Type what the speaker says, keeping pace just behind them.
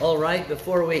All right,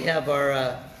 before we have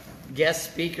our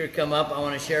guest speaker come up, I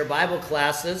want to share Bible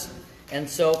classes. And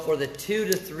so for the 2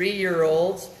 to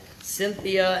 3-year-olds,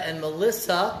 Cynthia and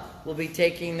Melissa will be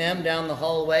taking them down the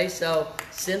hallway. So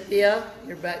Cynthia,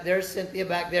 you're back there. Cynthia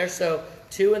back there. So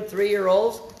 2 and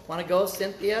 3-year-olds, want to go,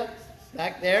 Cynthia,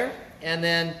 back there. And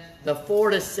then the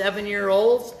 4 to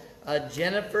 7-year-olds,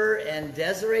 Jennifer and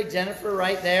Desiree. Jennifer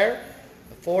right there.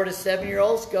 The 4 to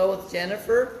 7-year-olds, go with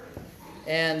Jennifer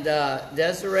and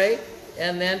Desiree.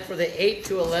 And then for the 8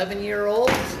 to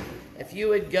 11-year-olds, if you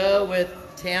would go with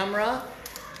Tamara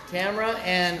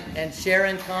and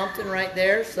Sharon Compton right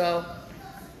there. So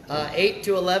 8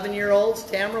 to 11-year-olds.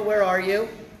 Tamara, where are you?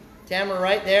 Tamara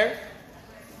right there.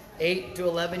 8 to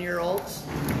 11-year-olds.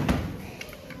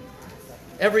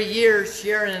 Every year,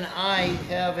 Sharon and I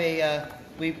have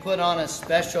we put on a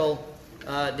special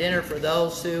dinner for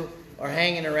those who are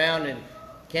hanging around and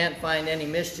can't find any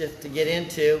mischief to get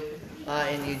into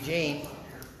in Eugene.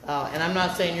 And I'm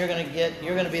not saying you're going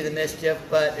to be the mischief,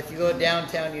 but if you go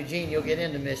downtown Eugene, you'll get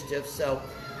into mischief. So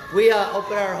we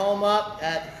open our home up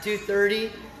at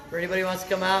 2:30 for anybody who wants to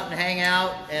come out and hang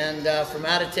out and from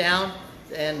out of town.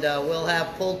 And we'll have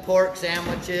pulled pork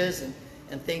sandwiches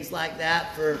and things like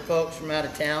that for folks from out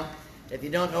of town. If you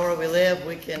don't know where we live,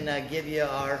 we can give you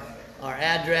our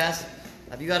address.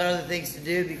 If you got other things to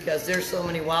do, because there's so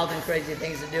many wild and crazy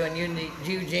things to do in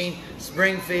Eugene,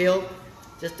 Springfield.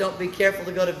 Just don't be careful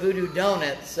to go to Voodoo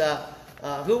Donuts.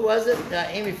 Who was it?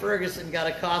 Amy Ferguson got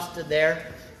accosted there.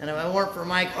 And if it weren't for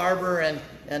Mike Arbor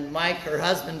and Mike, her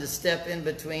husband, to step in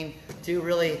between two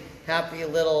really happy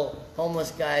little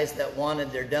homeless guys that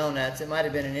wanted their donuts, it might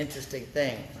have been an interesting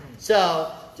thing.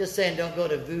 So, just saying, don't go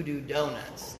to Voodoo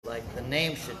Donuts, like the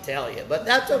name should tell you. But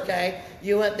that's okay.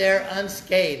 You went there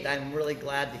unscathed. I'm really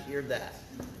glad to hear that.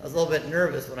 I was a little bit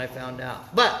nervous when I found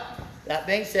out. But, that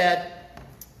being said,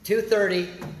 2:30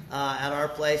 at our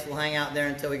place. We'll hang out there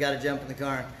until we got to jump in the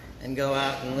car and go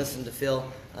out and listen to Phil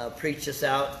preach us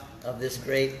out of this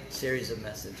great series of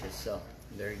messages. So,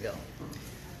 there you go.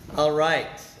 All right.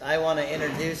 I want to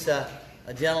introduce a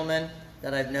gentleman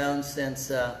that I've known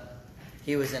since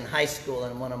he was in high school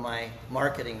in one of my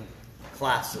marketing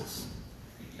classes.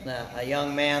 And a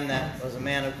young man that was a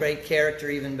man of great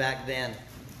character even back then.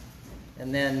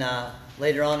 And then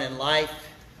later on in life,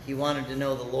 he wanted to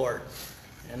know the Lord.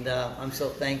 And I'm so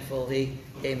thankful he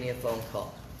gave me a phone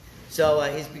call. So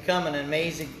he's become an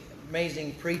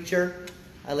amazing preacher.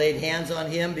 I laid hands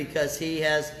on him because he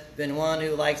has been one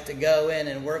who likes to go in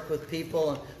and work with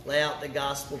people and lay out the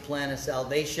gospel plan of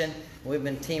salvation. We've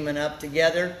been teaming up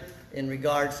together in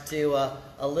regards to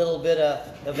a little bit of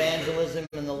evangelism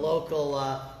in the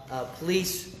local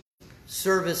police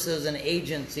services and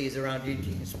agencies around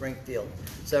Eugene and Springfield.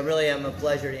 So really I'm a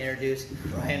pleasure to introduce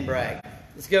Brian Bragg.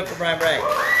 Let's go for Brian Bragg.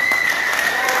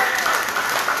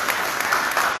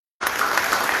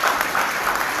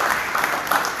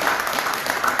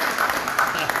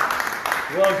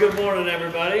 Well, good morning,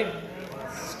 everybody.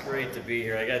 It's great to be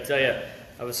here. I got to tell you,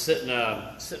 I was sitting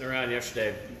around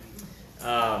yesterday,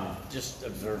 just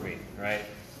observing, right?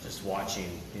 Just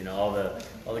watching, all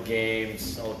the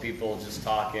games, all the people just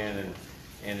talking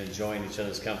and enjoying each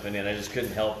other's company, and I just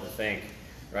couldn't help but think,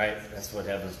 right? That's what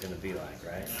heaven's going to be like,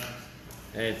 right?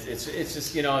 And it's just,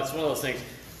 it's one of those things.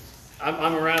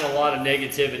 I'm around a lot of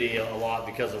negativity a lot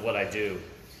because of what I do.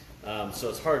 So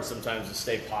it's hard sometimes to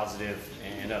stay positive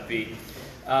and upbeat.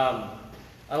 On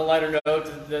a lighter note,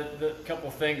 the couple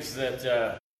of things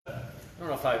that, I don't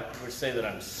know if I would say that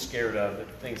I'm scared of, but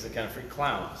things that kind of freak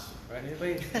clowns, right?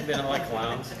 Anybody been like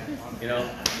clowns? The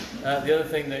other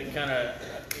thing that kind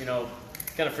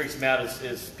of freaks me out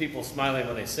is people smiling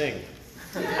when they sing.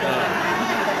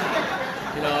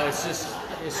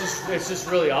 It's just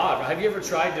really odd. Have you ever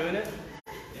tried doing it?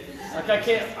 Like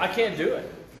I can't do it.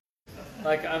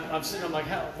 Like I'm sitting, I'm like,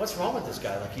 what's wrong with this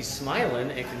guy? Like he's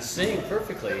smiling and can sing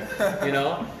perfectly.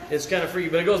 It's kind of freaky.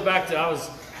 But it goes back to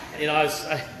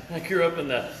I grew up in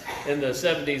the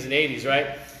 70s and 80s,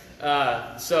 right?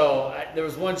 So there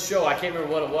was one show, I can't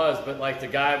remember what it was, but like the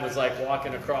guy was like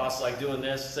walking across, like doing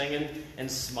this, singing and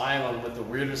smiling with the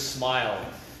weirdest smile.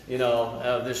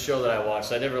 This show that I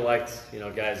watched. I never liked,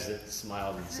 guys that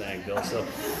smiled and sang, Bill. So,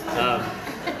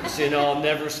 I'll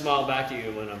never smile back at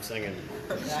you when I'm singing.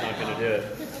 I'm just not going to do it.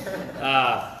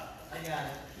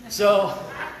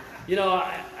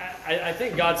 I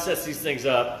think God sets these things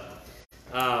up,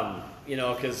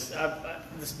 because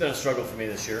this has been a struggle for me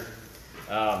this year.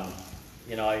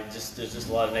 There's just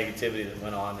a lot of negativity that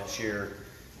went on this year,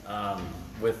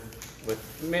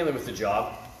 mainly with the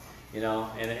job.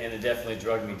 And it definitely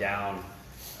drugged me down.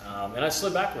 And I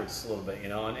slid backwards a little bit,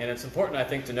 and it's important, I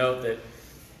think, to note that,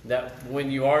 that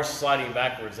when you are sliding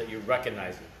backwards, that you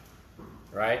recognize it,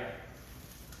 right?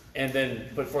 And then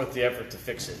put forth the effort to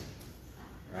fix it,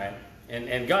 right?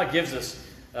 And God gives us,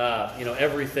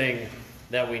 everything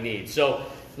that we need. So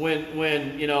when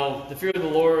the fear of the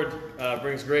Lord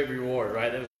brings great reward,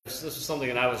 right? This was something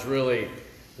that I was really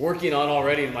working on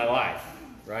already in my life,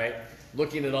 right?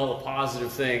 Looking at all the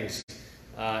positive things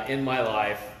in my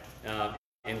life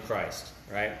in Christ,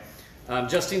 right?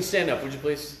 Justine, stand up, would you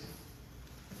please?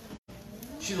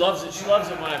 She loves it. She loves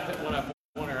it when I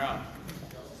point her out,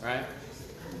 right?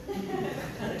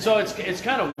 So it's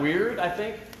kind of weird, I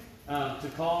think, to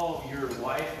call your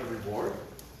wife a reward.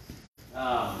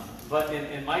 But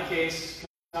in my case,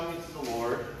 coming to the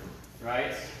Lord,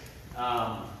 right?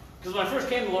 Because when I first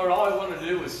came to the Lord, all I wanted to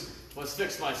do was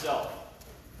fix myself,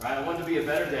 right? I wanted to be a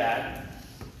better dad,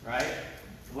 right?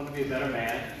 I wanted to be a better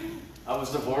man. I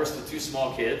was divorced with 2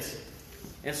 small kids.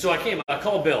 And so I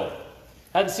called Bill.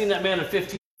 Hadn't seen that man in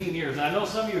 15 years. And I know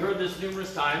some of you heard this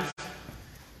numerous times,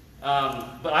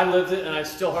 but I lived it, and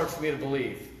it's still hard for me to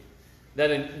believe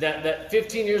that that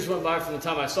 15 years went by from the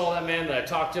time I saw that man, that I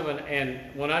talked to him, and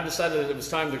when I decided that it was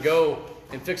time to go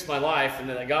and fix my life, and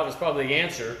that God was probably the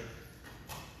answer,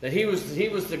 that he was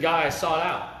the guy I sought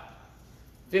out.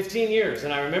 15 years,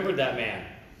 and I remembered that man.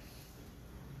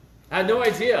 I had no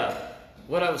idea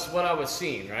what I was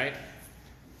seeing, right?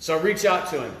 So I reached out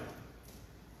to him.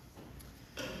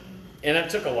 And it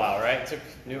took a while, right?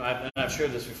 I've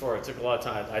shared this before. It took a lot of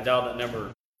time. I dialed that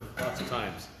number lots of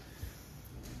times.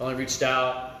 I reached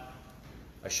out.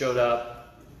 I showed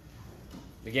up.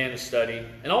 Began to study.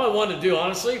 And all I wanted to do,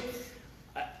 honestly,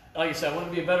 like you said, I wanted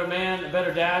to be a better man, a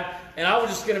better dad. And I was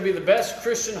just going to be the best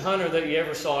Christian hunter that you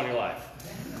ever saw in your life.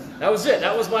 That was it.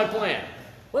 That was my plan. I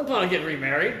wasn't planning on getting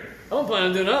remarried. I wasn't planning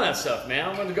on doing none of that stuff, man. I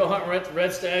wanted to go hunt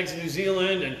red stags in New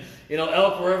Zealand and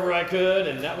elk wherever I could,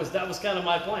 and that was kind of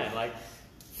my plan. Like,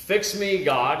 fix me,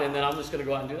 God, and then I'm just going to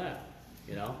go out and do that,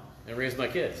 and raise my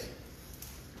kids.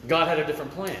 God had a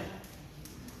different plan,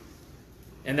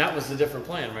 and that was the different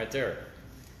plan right there.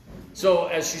 So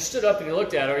as she stood up and you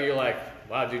looked at her, you're like,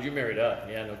 "Wow, dude, you married up."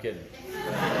 Yeah, no kidding.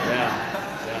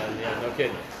 Yeah, no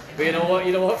kidding. But you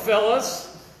know what, fellas?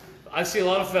 I see a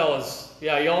lot of fellas.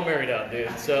 Yeah, y'all married up,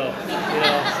 dude. So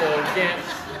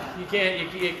you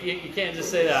can't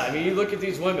just say that. I mean, you look at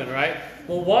these women, right?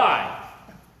 Well, why?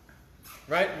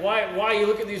 Right? Why you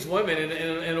look at these women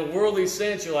in a worldly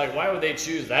sense? You're like, why would they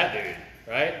choose that dude?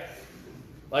 Right?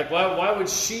 Like, why would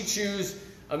she choose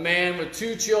a man with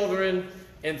 2 children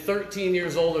and 13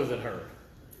 years older than her?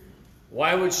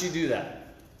 Why would she do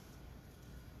that?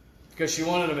 Because she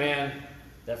wanted a man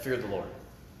that feared the Lord,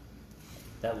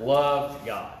 that loved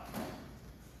God.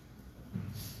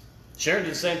 Sharon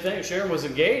did the same thing. Sharon was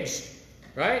engaged,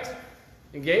 right?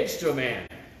 Engaged to a man.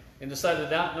 And decided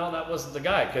that wasn't the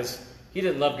guy because he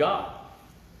didn't love God.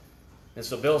 And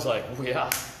so Bill's like, oh, yeah.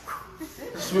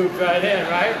 Swooped right in,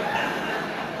 right?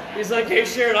 He's like, hey,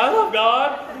 Sharon, I love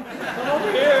God. I'm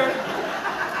over here.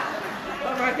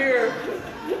 I'm right here.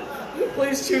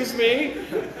 Please choose me.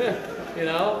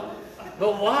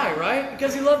 But why, right?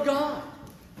 Because he loved God.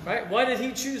 Right? Why did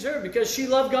he choose her? Because she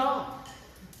loved God.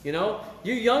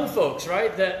 You young folks,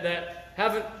 right, that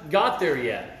haven't got there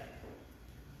yet.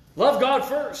 Love God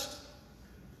first.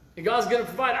 And God's going to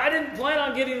provide. I didn't plan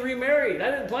on getting remarried. I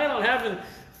didn't plan on having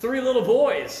 3 little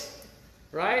boys,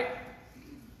 right?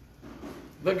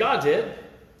 But God did.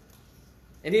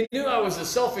 And he knew I was a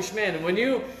selfish man. And when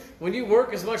you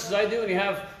work as much as I do and you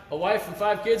have a wife and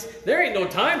 5 kids, there ain't no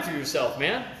time for yourself,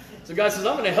 man. So God says,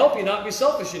 I'm going to help you not be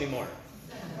selfish anymore.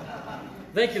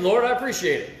 Thank you, Lord. I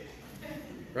appreciate it.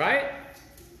 Right?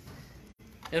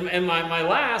 And my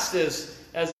last is,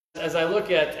 as I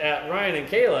look at Ryan and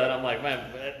Kayla, and I'm like, man,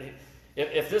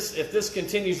 if this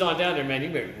continues on down there, man, you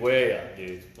may be way up,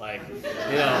 dude. But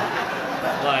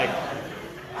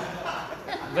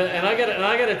I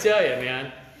gotta tell you,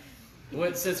 man,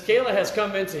 since Kayla has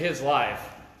come into his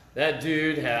life, that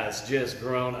dude has just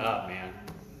grown up, man.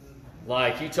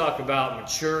 Like, you talk about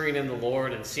maturing in the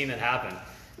Lord and seeing it happen.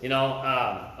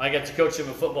 I got to coach him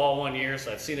in football one year,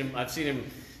 so I've seen him,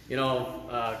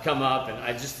 come up, and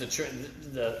I just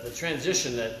the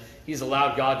transition that he's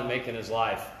allowed God to make in his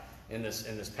life in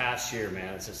this past year,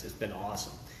 man, it's been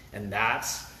awesome. And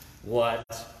that's what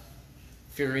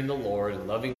fearing the Lord and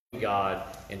loving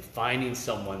God and finding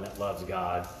someone that loves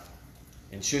God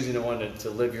and choosing the one to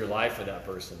live your life for that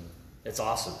person. It's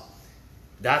awesome.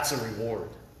 That's a reward,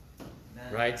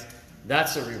 right?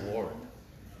 That's a reward.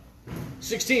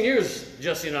 16 years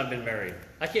Jesse and I have been married.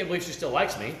 I can't believe she still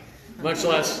likes me, much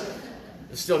less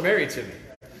is still married to me.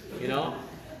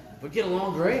 We get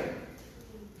along great.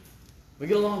 We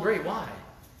get along great. Why?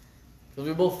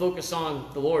 Because we both focus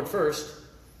on the Lord first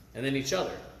and then each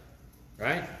other.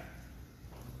 Right?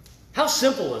 How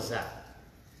simple is that?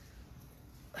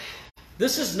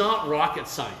 This is not rocket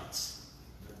science.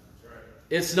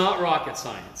 It's not rocket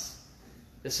science.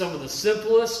 It's some of the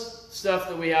simplest stuff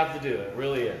that we have to do. It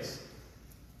really is.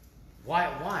 Why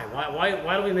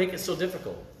do we make it so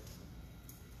difficult?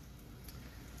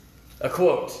 A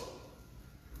quote.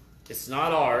 It's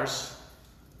not ours.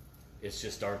 It's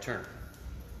just our turn.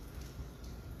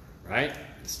 Right?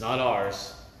 It's not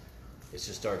ours. It's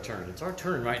just our turn. It's our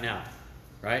turn right now.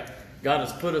 Right? God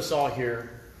has put us all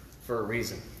here for a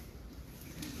reason.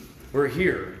 We're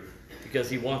here because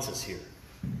He wants us here.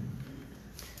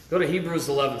 Go to Hebrews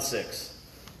 11:6.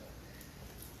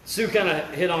 Sue kind of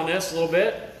hit on this a little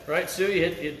bit, right? Sue,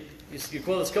 you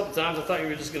quoted this a couple times. I thought you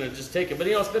were just going to just take it. But,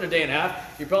 it's been a day and a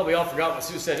half. You probably all forgot what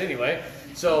Sue said anyway.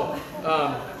 So,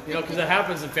 because that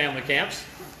happens in family camps.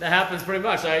 That happens pretty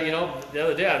much. The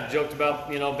other day I joked about,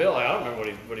 Bill. I don't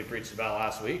remember what he preached about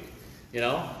last week.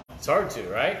 It's hard to,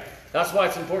 right? That's why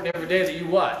it's important every day that you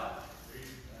what?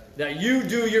 That you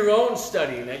do your own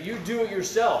studying. That you do it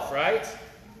yourself, right?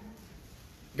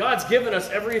 God's given us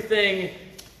everything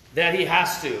that He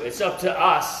has to. It's up to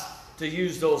us to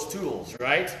use those tools,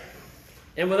 right?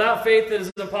 And without faith it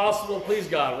is impossible to please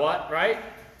God. What? Right?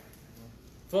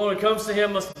 For when it comes to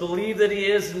Him, must believe that He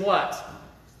is and what?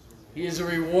 He is a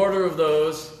rewarder of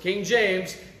those, King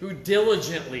James, who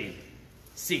diligently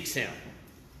seeks Him.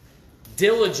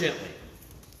 Diligently.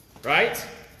 Right?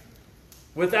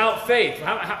 Without faith.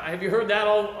 Have you heard that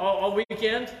all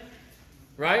weekend?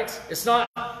 Right? It's not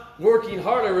working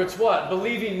harder, it's what?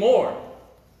 Believing more.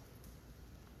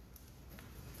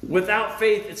 Without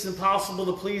faith, it's impossible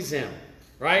to please Him.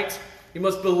 Right? You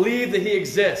must believe that He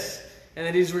exists and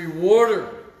that He's a rewarder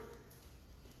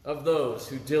of those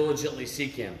who diligently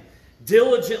seek Him.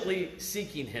 Diligently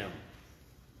seeking Him.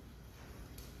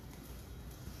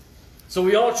 So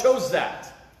we all chose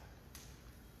that.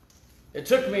 It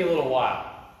took me a little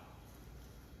while.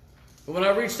 But when I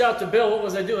reached out to Bill, what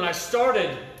was I doing? I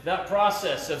started that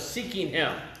process of seeking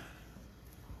Him.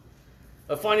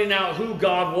 Of finding out who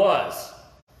God was.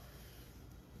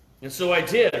 And so I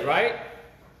did, right?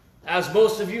 As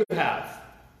most of you have.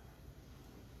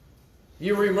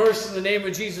 You were immersed in the name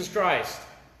of Jesus Christ.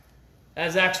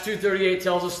 As Acts 2:38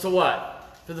 tells us to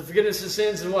what? For the forgiveness of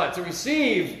sins and what? To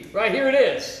receive. Right, here it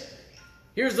is.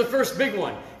 Here's the first big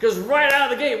one. Because right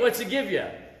out of the gate, what's He give you?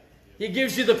 He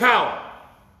gives you the power.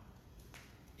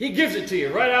 He gives it to you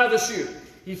right out of the chute.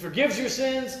 He forgives your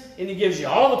sins and He gives you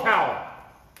all the power.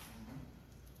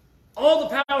 All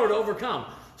the power to overcome.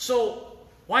 So,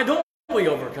 why don't we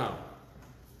overcome?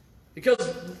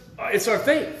 Because it's our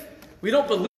faith. We don't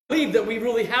believe that we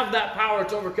really have that power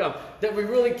to overcome. That we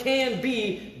really can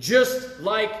be just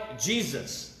like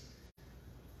Jesus.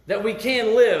 That we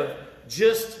can live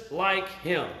just like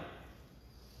Him.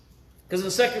 Because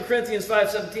in 2 Corinthians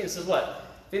 5:17 it says what?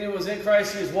 If anyone was in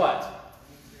Christ, he is what?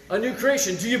 A new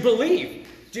creation. Do you believe?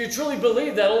 Do you truly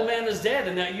believe that old man is dead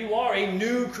and that you are a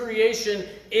new creation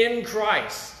in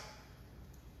Christ?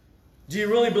 Do you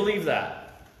really believe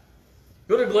that?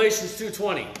 Go to Galatians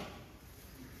 2:20.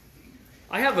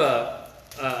 I have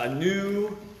a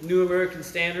new American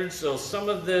Standard, so some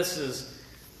of this is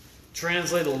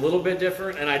translated a little bit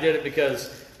different, and I did it because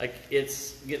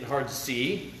it's getting hard to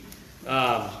see.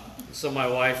 So my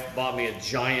wife bought me a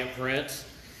giant print.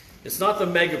 It's not the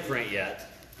mega print yet,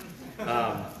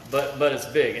 but it's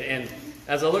big. And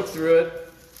as I look through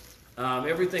it,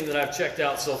 everything that I've checked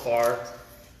out so far,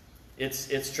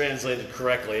 it's translated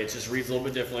correctly. It just reads a little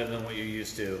bit differently than what you're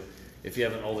used to if you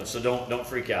have an older. So don't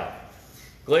freak out.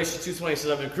 Galatians 2:20 says,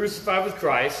 I've been crucified with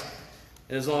Christ,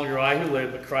 and it is no longer I who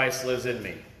live, but Christ lives in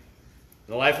me.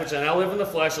 The life which I now live in the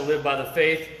flesh, I live by the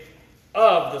faith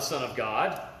of the Son of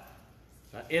God,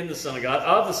 not in the Son of God,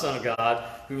 of the Son of God,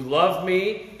 who loved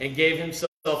me and gave Himself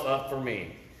up for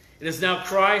me. It is now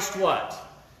Christ what?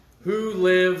 Who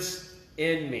lives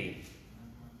in me.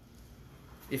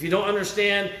 If you don't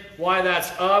understand why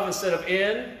that's of instead of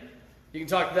in, you can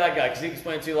talk to that guy because he can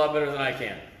explain it to you a lot better than I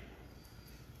can.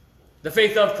 The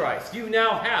faith of Christ. You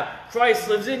now have. Christ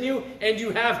lives in you and you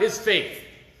have His faith.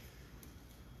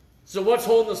 So what's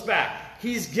holding us back?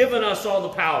 He's given us all the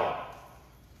power.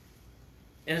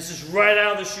 And it's just right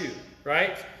out of the chute,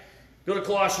 right? Go to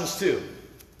Colossians 2.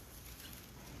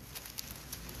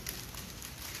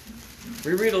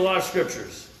 We read a lot of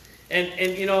scriptures. And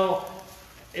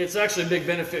it's actually a big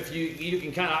benefit if you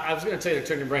can kind of, I was going to tell you to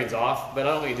turn your brains off, but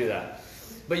I don't want you to do that.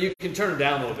 But you can turn them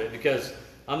down a little bit because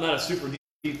I'm not a super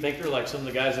deep thinker like some of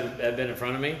the guys that have been in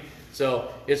front of me.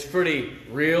 So it's pretty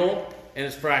real and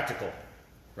it's practical,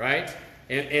 right?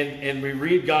 and we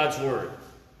read God's word.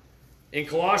 In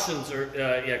Colossians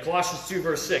 2,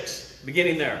 verse 6,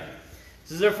 beginning there. It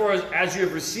says, therefore, as you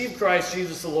have received Christ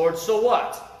Jesus the Lord, so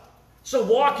what? So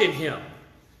walk in him.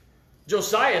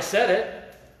 Josiah said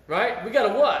it, right? We got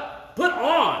to what? Put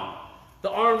on the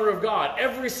armor of God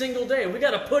every single day. We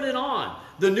got to put it on,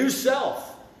 the new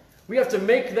self. We have to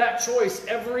make that choice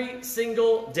every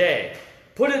single day.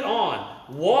 Put it on.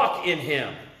 Walk in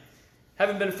him.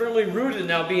 Having been firmly rooted,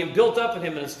 now being built up in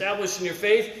him and established in your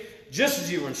faith, just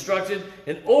as you were instructed,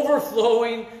 and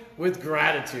overflowing with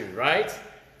gratitude, right?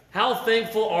 How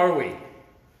thankful are we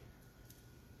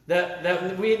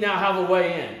that we now have a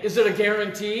way in? Is it a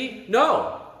guarantee?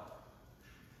 No.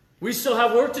 We still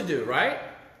have work to do, right?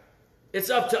 It's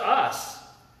up to us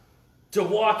to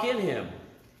walk in him.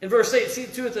 In verse 8, see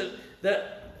to it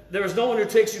that there is no one who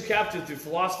takes you captive through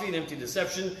philosophy and empty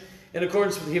deception, in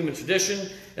accordance with human tradition,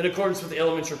 in accordance with the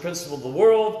elementary principle of the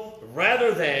world,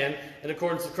 rather than in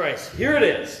accordance with Christ. Here it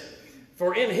is.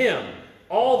 For in him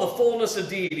all the fullness of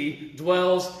deity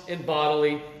dwells in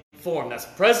bodily form. That's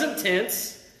present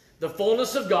tense. The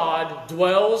fullness of God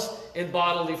dwells in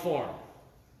bodily form.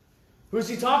 Who's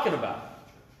he talking about?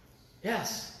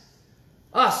 Yes,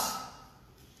 us.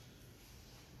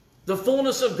 The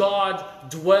fullness of God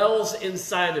dwells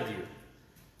inside of you.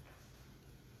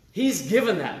 He's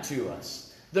given that to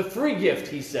us. The free gift,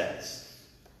 he says.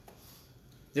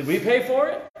 Did we pay for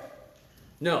it?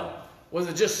 No. Was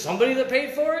it just somebody that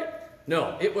paid for it?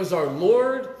 No. It was our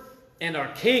Lord and our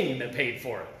King that paid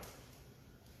for it.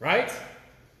 Right?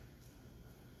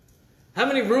 How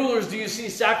many rulers do you see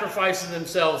sacrificing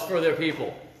themselves for their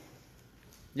people?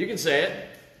 You can say it.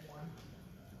 One.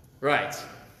 Right.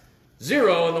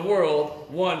 0 in the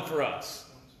world, 1 for us.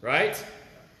 Right?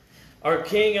 Our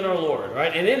King and our Lord,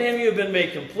 right? And in him you have been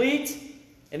made complete,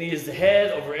 and he is the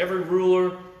head over every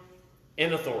ruler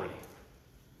and authority.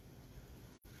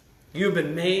 You have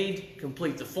been made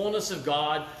complete. The fullness of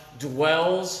God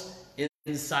dwells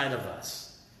inside of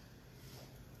us.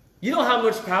 You know how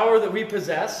much power that we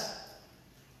possess?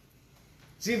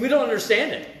 See, we don't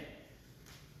understand it.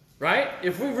 Right?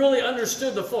 If we really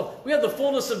understood we have the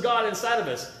fullness of God inside of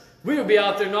us, we would be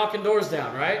out there knocking doors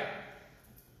down, right?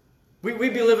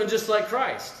 We'd be living just like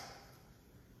Christ.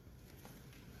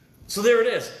 So there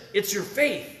it is. It's your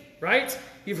faith, right?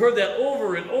 You've heard that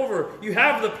over and over. You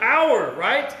have the power,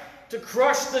 right, to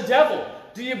crush the devil.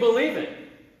 Do you believe it?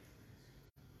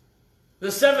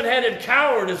 The seven-headed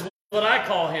coward is what I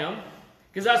call him,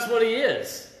 because that's what he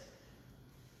is.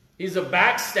 He's a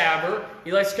backstabber.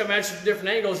 He likes to come at you from different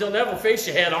angles. He'll never face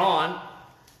you head on.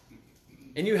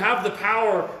 And you have the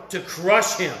power to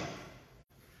crush him.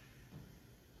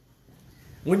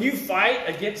 When you fight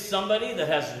against somebody that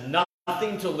has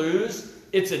nothing to lose,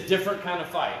 it's a different kind of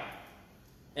fight.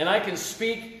 And I can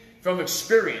speak from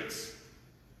experience.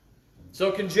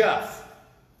 So can Jeff.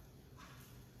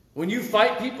 When you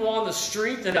fight people on the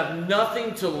street that have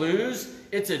nothing to lose,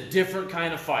 it's a different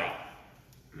kind of fight.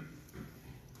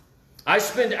 I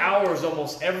spend hours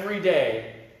almost every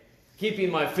day keeping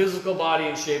my physical body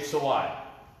in shape. So why?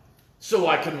 So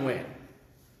I can win.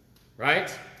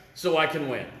 Right? So I can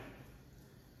win.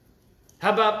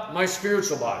 How about my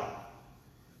spiritual body?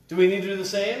 Do we need to do the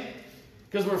same?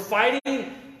 Because we're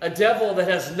fighting a devil that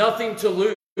has nothing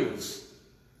to lose.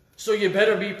 So you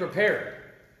better be prepared.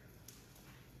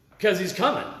 Because he's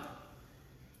coming.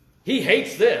 He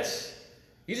hates this.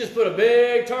 You just put a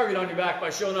big target on your back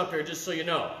by showing up here, just so you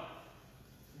know.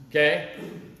 Okay?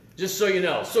 Just so you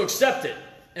know. So accept it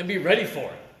and be ready for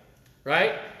it.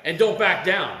 Right? And don't back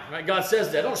down. Right? God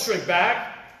says that. Don't shrink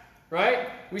back. Right?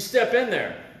 We step in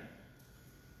there.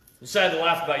 I decided to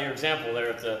laugh about your example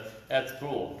there at the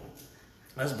pool.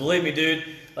 Because believe me, dude,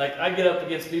 like I get up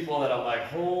against people that I'm like,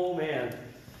 oh man,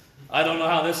 I don't know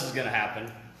how this is going to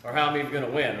happen or how I'm even going to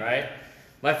win, right?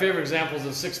 My favorite example is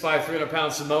a 6'5",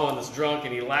 300-pound Samoan that's drunk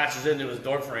and he latches into his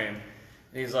door frame.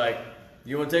 And he's like,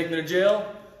 you want to take me to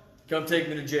jail? Come take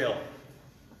me to jail.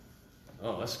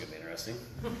 Oh, that's going to be interesting.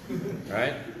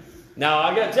 Right? Now,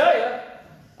 I got to tell you,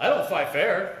 I don't fight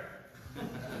fair.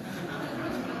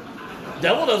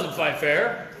 Devil doesn't fight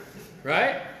fair,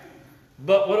 right?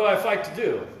 But what do I fight to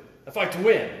do? I fight to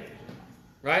win,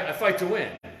 right? I fight to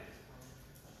win.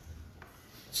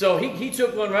 So he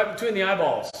took one right between the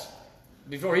eyeballs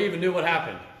before he even knew what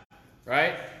happened,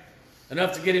 right?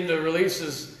 Enough to get him to release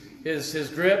his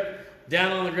grip.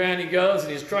 Down on the ground he goes,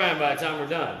 and he's crying by the time we're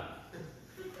done.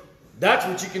 That's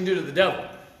what you can do to the devil.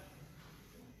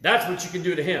 That's what you can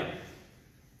do to him.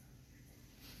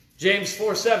 James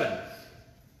 4:7.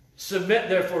 Submit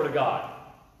therefore to God.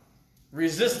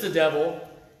 Resist the devil,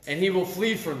 and he will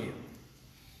flee from you.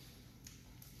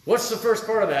 What's the first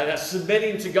part of that? That's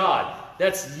submitting to God.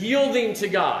 That's yielding to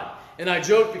God. And I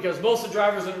joke because most of the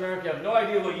drivers in America have no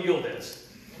idea what yield is.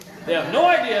 They have no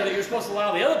idea that you're supposed to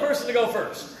allow the other person to go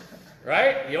first.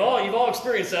 Right? You've all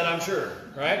experienced that, I'm sure.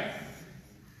 Right?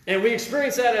 And we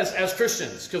experience that as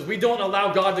Christians because we don't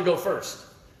allow God to go first.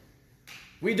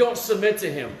 We don't submit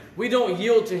to Him. We don't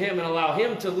yield to Him and allow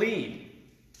Him to lead.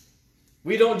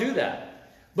 We don't do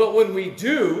that. But when we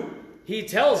do, He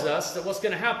tells us that what's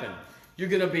going to happen? You're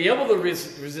going to be able to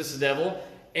resist the devil,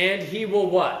 and he will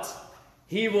what?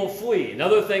 He will flee.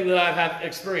 Another thing that I've had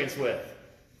experience with.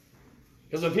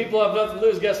 Because when people have nothing to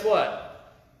lose, guess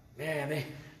what? Man,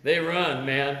 they run,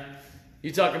 man.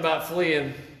 You talk about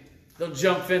fleeing. They'll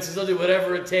jump fences. They'll do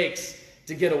whatever it takes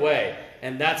to get away.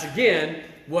 And that's, again,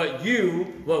 what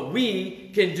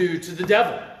we can do to the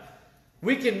devil.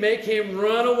 We can make him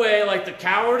run away like the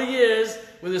coward he is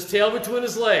with his tail between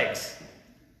his legs.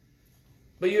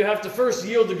 But you have to first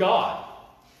yield to God.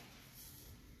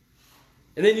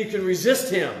 And then you can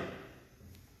resist him.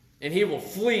 And he will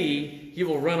flee. He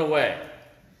will run away.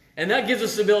 And that gives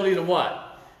us the ability to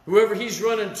what? Whoever he's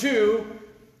running to,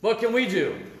 what can we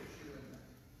do?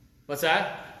 What's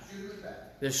that? Shoot him in the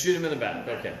back. Just shoot him in the back.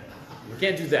 Okay. We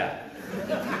can't do that.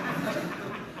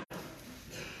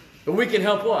 But we can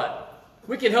help what?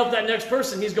 We can help that next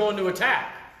person he's going to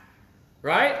attack.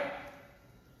 Right?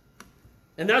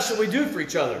 And that's what we do for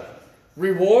each other.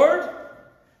 Reward?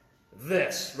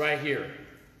 This right here.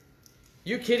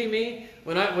 You kidding me?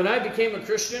 When I became a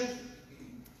Christian,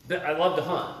 I loved to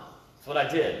hunt. That's what I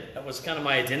did. That was kind of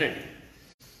my identity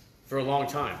for a long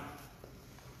time.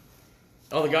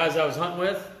 All the guys I was hunting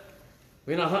with,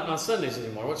 we're not hunting on Sundays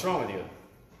anymore. What's wrong with you?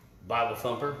 Bible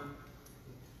thumper.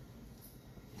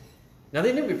 Now,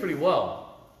 they knew me pretty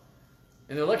well.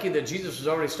 And they're lucky that Jesus was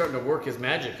already starting to work his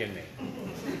magic in me.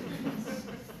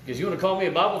 Because you want to call me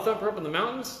a Bible thumper up in the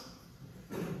mountains?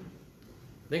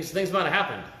 Things might have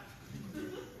happened.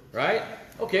 Right?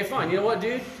 Okay, fine. You know what,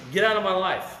 dude? Get out of my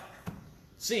life.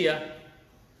 See ya.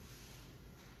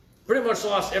 Pretty much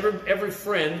lost every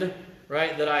friend,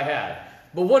 right, that I had.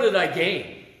 But what did I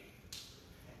gain?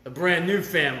 A brand new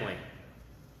family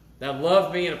that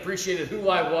loved me and appreciated who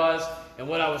I was and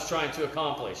what I was trying to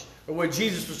accomplish, or what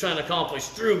Jesus was trying to accomplish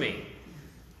through me.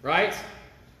 Right?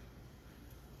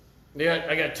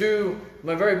 I got two of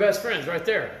my very best friends right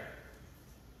there.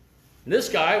 And this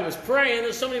guy was praying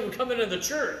that somebody would come into the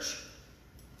church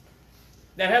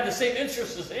that had the same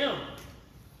interests as him.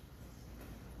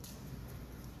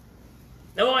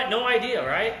 No idea,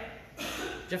 right?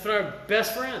 Jeff and I are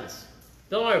best friends.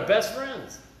 Bill and I are best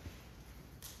friends.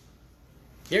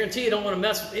 Guarantee you don't want to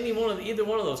mess with either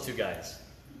one of those two guys.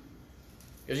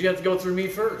 Because you have to go through me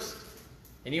first.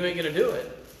 And you ain't going to do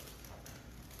it.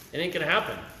 It ain't going to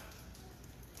happen.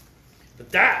 But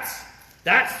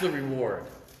that's the reward.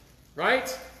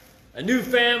 Right? A new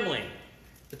family.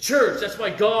 The church. That's why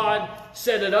God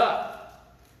set it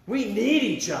up. We need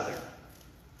each other.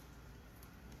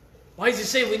 Why does he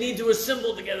say we need to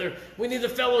assemble together? We need the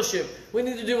fellowship. We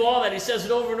need to do all that. He says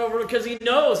it over and over because he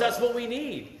knows that's what we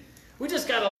need. We just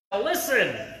got to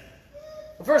listen.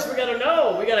 Well, first we got to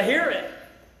know. We got to hear it.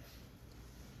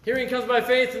 Hearing comes by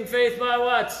faith, and faith by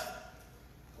what?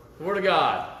 The Word of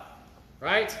God.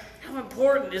 Right? How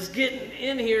important is getting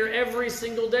in here every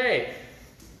single day?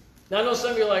 Now, I know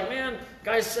some of you are like, man,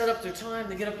 guys set up their time.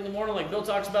 They get up in the morning, like Bill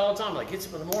talks about all the time. Like, gets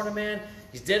up in the morning, man.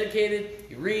 He's dedicated.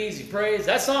 He reads. He prays.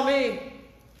 That's not me.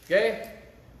 Okay?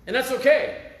 And that's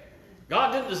okay.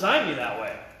 God didn't design me that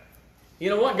way. You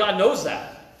know what? God knows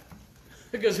that.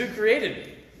 Because who created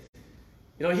me?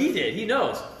 You know, he did. He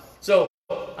knows. So,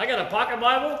 I got a pocket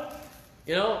Bible.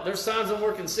 You know, there's times I'm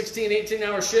working 16,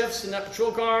 18-hour shifts in that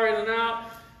patrol car, in and out.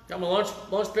 Got my lunch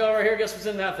pail right here. Guess what's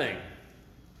in that thing?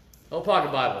 Oh,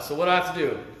 pocket Bible. So what do I have to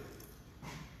do?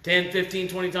 10, 15,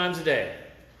 20 times a day.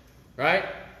 Right?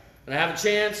 And I have a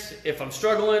chance, if I'm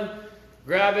struggling,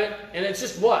 grab it. And it's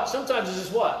just what? Sometimes it's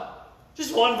just what?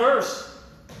 Just one verse.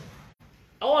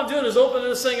 All I'm doing is opening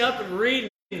this thing up and reading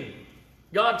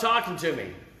God talking to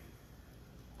me.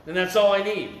 And that's all I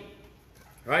need.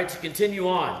 Right? To continue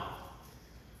on.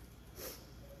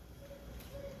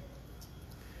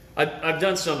 I've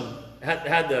done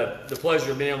had the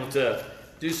pleasure of being able to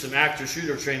do some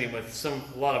actor-shooter training with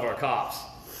a lot of our cops.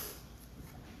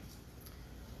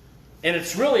 And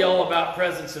it's really all about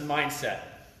presence and mindset,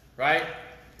 right?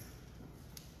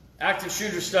 Active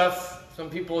shooter stuff,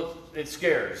 some people it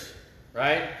scares,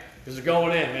 right? Because they're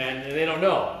going in, man, and they don't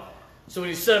know. So when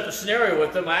you set up a scenario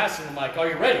with them, I ask them, I'm like, are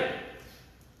you ready?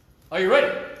 Are you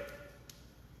ready?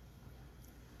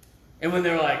 And when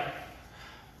they're like,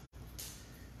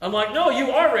 I'm like, no,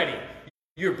 you are ready.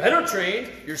 You're better trained,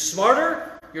 you're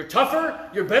smarter, you're tougher,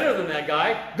 you're better than that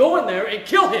guy. Go in there and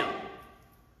kill him.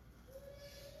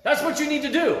 That's what you need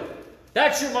to do.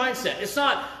 That's your mindset. It's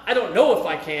not, I don't know if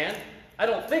I can. I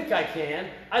don't think I can.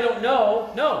 I don't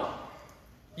know. No.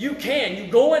 You can.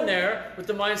 You go in there with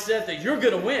the mindset that you're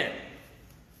going to win.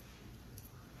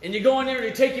 And you go in there and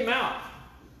you take him out.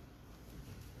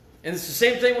 And it's the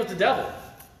same thing with the devil.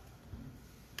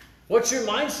 What's your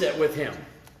mindset with him?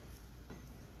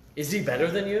 Is he better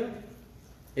than you?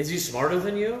 Is he smarter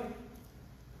than you?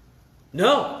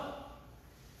 No.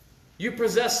 You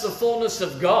possess the fullness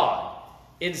of God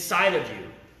inside of you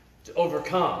to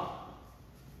overcome.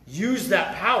 Use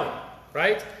that power,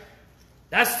 right?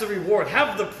 That's the reward.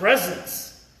 Have the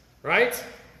presence, right?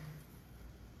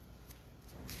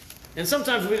 And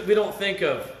sometimes we don't think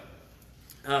of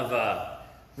the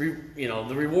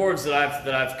rewards that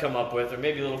I've come up with, or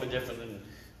maybe a little bit different than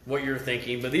what you're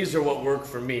thinking, but these are what work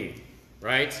for me,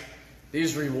 right?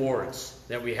 These rewards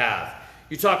that we have.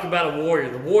 You talk about a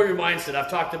warrior, the warrior mindset. I've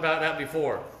talked about that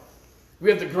before. We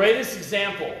have the greatest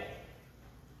example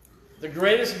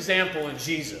in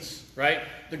Jesus, right?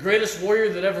 The greatest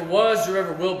warrior that ever was or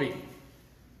ever will be.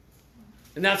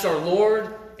 And that's our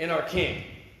Lord and our King.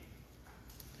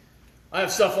 I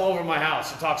have stuff all over my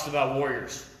house that talks about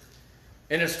warriors.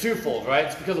 And it's twofold, right?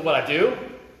 It's because of what I do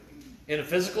in a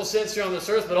physical sense here on this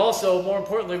earth, but also, more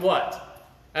importantly, what?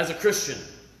 As a Christian,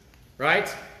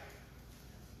 right?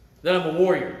 That I'm a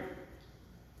warrior.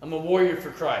 I'm a warrior for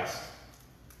Christ,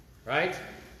 right?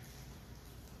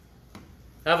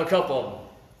 I have a couple of them.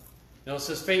 You know, it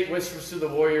says, fate whispers to the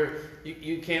warrior,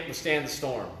 you can't withstand the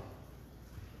storm.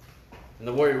 And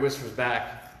the warrior whispers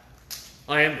back,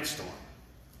 I am the storm.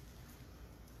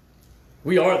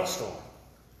 We are the storm.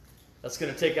 That's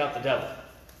going to take out the devil.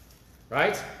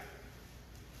 Right?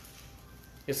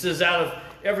 It says out of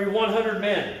every 100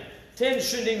 men, 10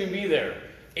 shouldn't even be there.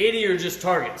 80 are just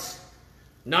targets.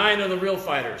 9 are the real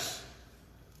fighters.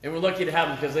 And we're lucky to have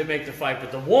them because they make the fight.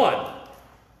 But the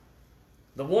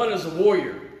one is a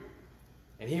warrior.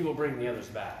 And he will bring the others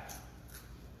back.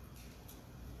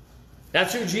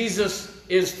 That's who Jesus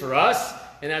is for us.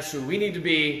 And that's who we need to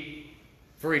be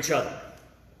for each other.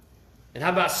 And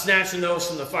how about snatching those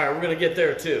from the fire? We're going to get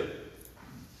there too.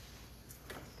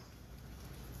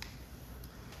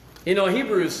 You know,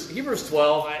 Hebrews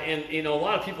 12, and you know, a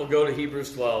lot of people go to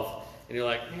Hebrews 12, and you're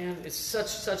like, man, it's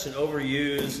such an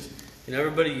overused, you know,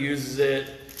 everybody uses it,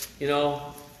 you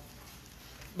know.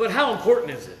 But how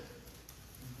important is it?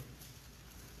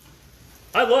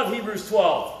 I love Hebrews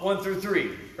 12, 1 through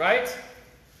 3, right?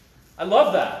 I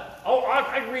love that. Oh,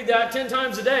 I can read that 10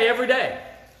 times a day, every day.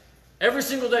 Every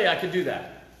single day I could do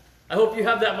that. I hope you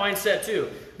have that mindset too.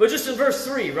 But just in verse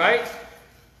 3, right?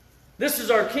 This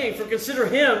is our King. For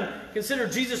consider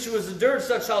Jesus who has endured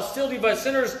such hostility by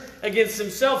sinners against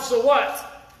himself. So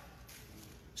what?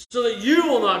 So that you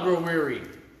will not grow weary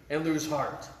and lose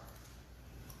heart.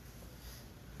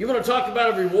 You want to talk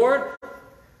about a reward?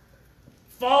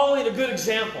 Following a good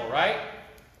example, right?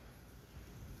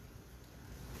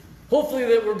 Hopefully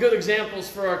that we're good examples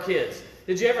for our kids.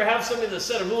 Did you ever have somebody that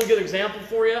set a really good example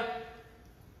for you?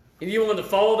 And you wanted to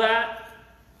follow that?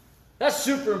 That's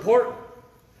super important.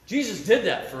 Jesus did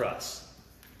that for us.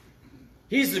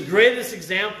 He's the greatest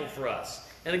example for us.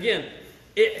 And again,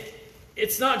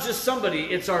 it's not just somebody,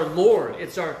 it's our Lord,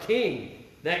 it's our King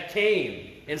that came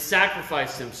and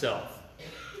sacrificed himself.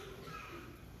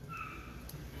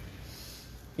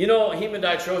 You know,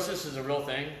 hemodiatrosis is a real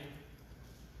thing.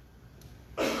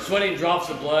 Sweating drops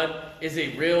of blood is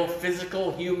a real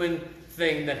physical human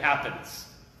thing that happens.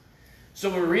 So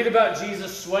when we read about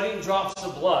Jesus sweating drops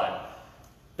of blood,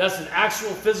 that's an actual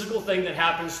physical thing that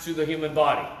happens to the human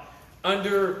body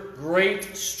under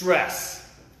great stress.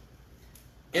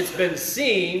 It's been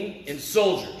seen in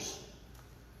soldiers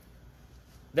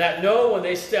that know when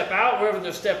they step out, wherever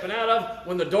they're stepping out of,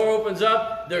 when the door opens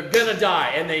up, they're going to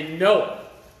die, and they know it.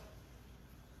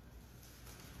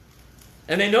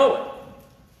 And they know it.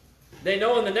 They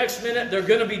know in the next minute they're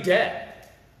going to be dead.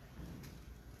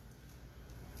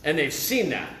 And they've seen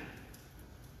that.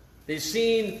 They've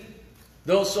seen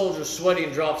those soldiers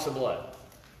sweating drops of blood.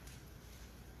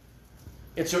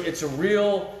 It's a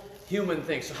real human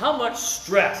thing. So how much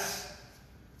stress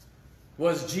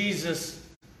was Jesus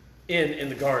in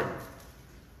the garden?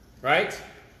 Right?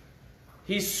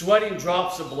 He's sweating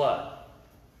drops of blood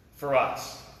for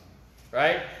us.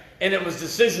 Right? And it was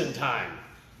decision time.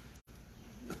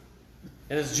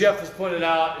 And as Jeff has pointed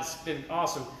out, it's been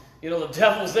awesome. You know, the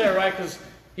devil's there, right? Because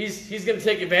he's going to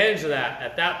take advantage of that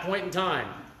at that point in time,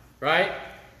 right?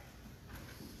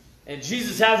 And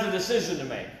Jesus has a decision to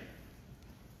make.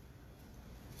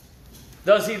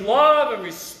 Does he love and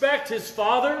respect his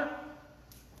Father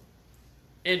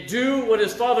and do what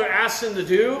his Father asks him to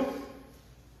do?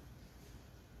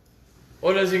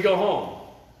 Or does he go home?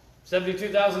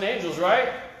 72,000 angels, right?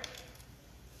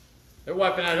 They're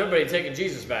wiping out everybody and taking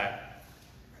Jesus back.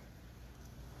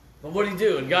 But what did he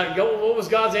do? And God, what was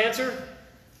God's answer?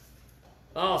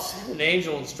 Oh, send an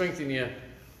angel and strengthen you.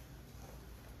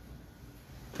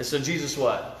 And so Jesus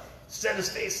what? Set his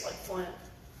face like flint.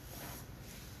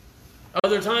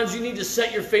 Other times you need to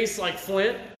set your face like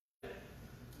flint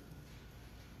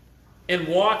and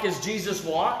walk as Jesus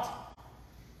walked.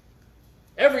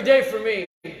 Every day for me.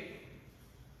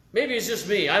 Maybe it's just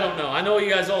me. I don't know. I know you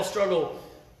guys all struggle.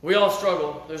 We all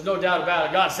struggle. There's no doubt about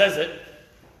it. God says it.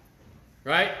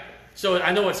 Right? So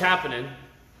I know what's happening.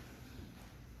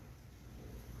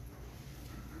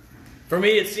 For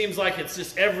me, it seems like it's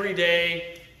just every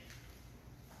day.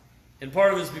 And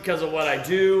part of it's because of what I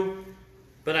do.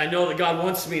 But I know that God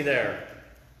wants me there.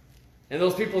 And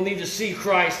those people need to see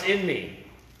Christ in me.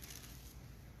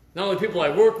 Not only people I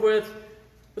work with,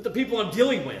 but the people I'm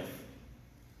dealing with.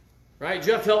 Right?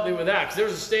 Jeff helped me with that. Because there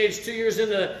was a stage 2 years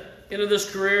into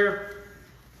this career,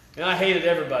 and I hated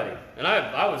everybody. And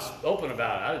I was open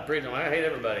about it. I was preaching, I hate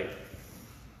everybody.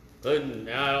 And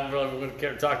I don't really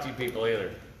care to talk to you people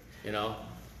either. You know?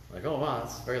 Like, oh, wow,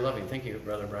 that's very loving. Thank you,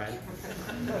 Brother Brian.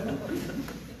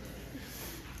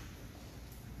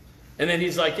 And then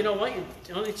he's like, you know, why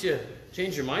don't you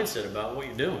change your mindset about what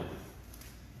you're doing?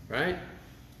 Right?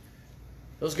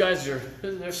 Those guys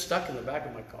they're stuck in the back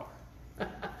of my car.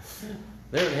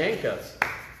 They're in handcuffs.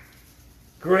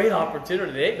 Great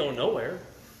opportunity. They ain't going nowhere.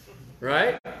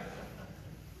 Right?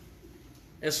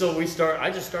 And so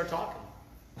I just start talking.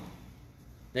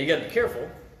 Now you got to be careful.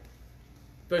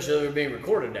 Especially if they're being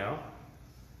recorded now.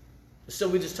 So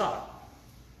we just talk.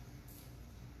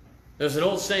 There's an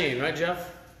old saying, right,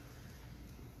 Jeff?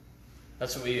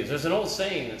 That's what we use. There's an old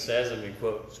saying that says, and we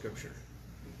quote Scripture.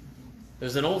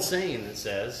 There's an old saying that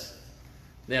says,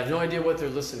 they have no idea what they're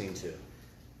listening to.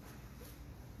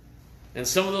 And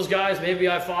some of those guys, maybe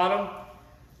I fought them,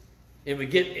 and we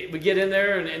get in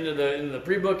there and into the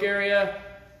pre-book area,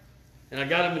 and I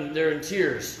got them there in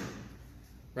tears,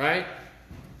 right?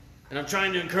 And I'm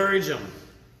trying to encourage them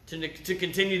to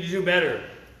continue to do better,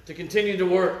 to continue to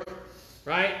work,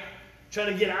 right?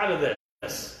 Trying to get out of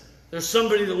this. There's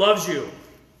somebody that loves you.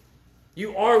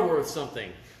 You are worth something.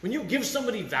 When you give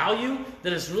somebody value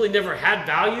that has really never had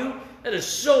value, that is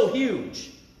so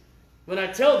huge. When I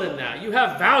tell them that, you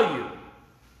have value.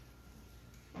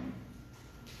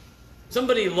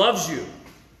 Somebody loves you.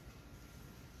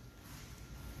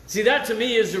 See, that to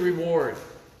me is the reward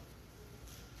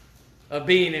of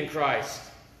being in Christ,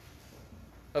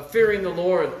 of fearing the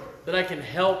Lord, that I can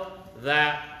help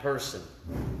that person.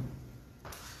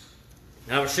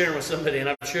 And I was sharing with somebody, and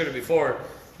I've shared it before.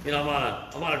 You know,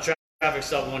 I'm on a traffic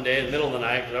stop one day in the middle of the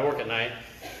night, because I work at night,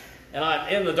 and I'm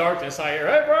in the darkness. I hear,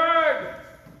 "Hey, Bragg!"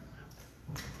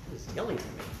 He's yelling at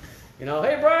me. You know,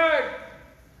 "Hey, Bragg!"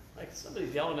 Like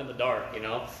somebody's yelling in the dark. You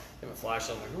know, I have a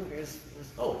flashlight. I'm like,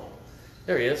 "Oh,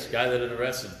 there he is, guy that had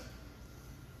arrested."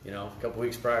 You know, a couple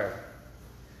weeks prior.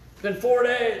 It's been 4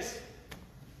 days.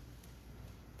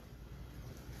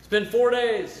 It's been 4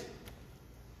 days.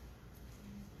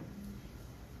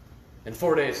 And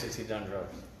 4 days since he'd done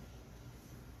drugs.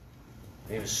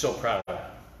 And he was so proud of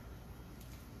that.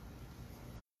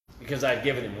 Because I'd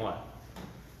given him what?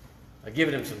 I'd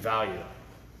given him some value.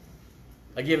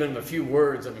 I'd given him a few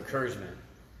words of encouragement.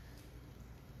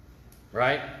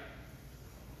 Right?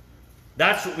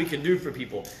 That's what we can do for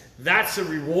people. That's a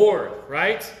reward,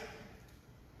 right?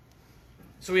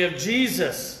 So we have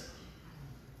Jesus,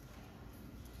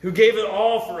 who gave it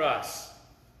all for us.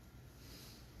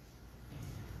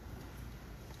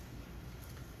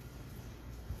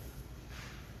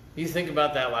 You think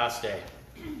about that last day.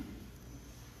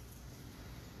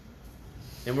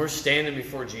 And we're standing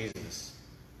before Jesus.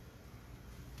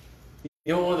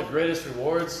 You know, one of the greatest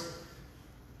rewards,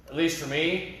 at least for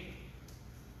me,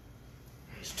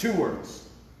 is 2 words.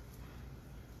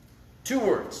 2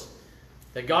 words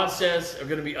that God says are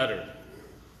going to be uttered.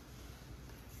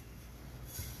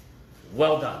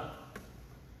 Well done.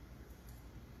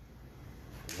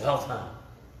 Well done.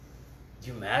 Do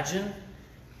you imagine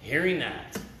hearing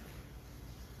that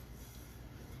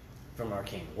from our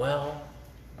King? Well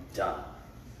done.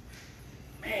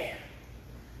 Man,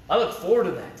 I look forward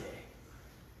to that day.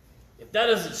 If that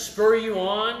doesn't spur you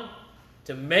on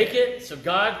to make it so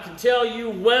God can tell you,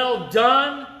 well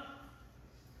done,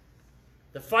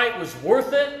 the fight was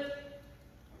worth it,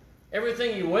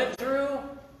 everything you went through,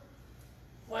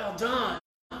 well done.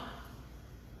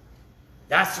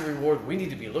 That's the reward we need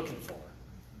to be looking for.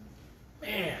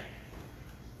 Man,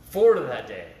 forward to that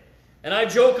day. And I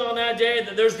joke on that day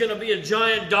that there's going to be a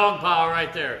giant dog pile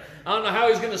right there. I don't know how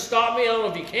he's going to stop me. I don't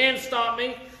know if he can stop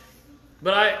me.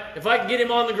 But if I can get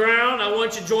him on the ground, I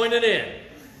want you joining in.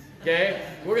 Okay?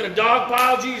 We're going to dog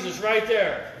pile Jesus right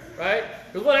there. Right?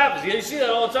 Because what happens? You see that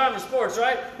all the time in sports,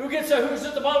 right? Who's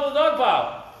at the bottom of the dog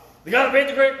pile? The guy that made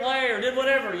the great play or did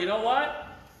whatever. You know what?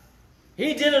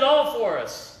 He did it all for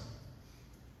us.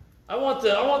 I want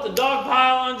the dog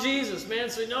pile on Jesus, man.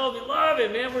 So no, we love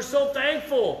him, man. We're so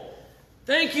thankful.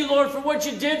 Thank you, Lord, for what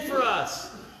you did for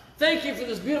us. Thank you for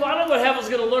this beautiful. I don't know what heaven's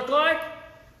going to look like.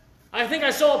 I think I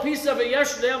saw a piece of it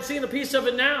yesterday. I'm seeing a piece of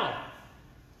it now.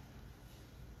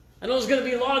 I know there's going to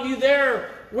be a lot of you there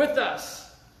with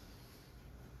us.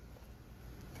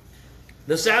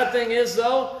 The sad thing is,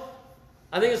 though,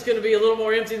 I think it's going to be a little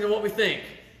more empty than what we think.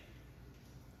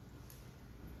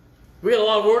 We got a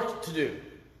lot of work to do,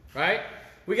 right?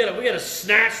 We got to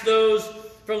snatch those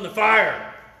from the fire.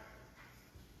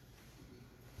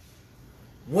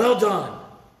 Well done.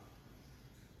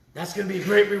 That's going to be a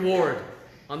great reward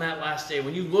on that last day.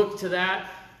 When you look to that,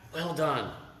 well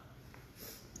done.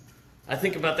 I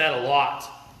think about that a lot.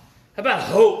 How about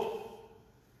hope?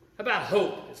 How about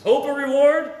hope? Is hope a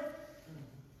reward?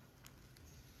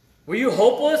 Were you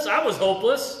hopeless? I was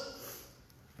hopeless.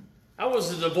 I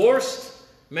was a divorced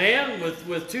man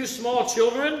with 2 small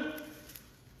children.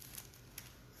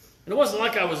 And it wasn't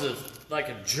like I was like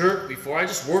a jerk before. I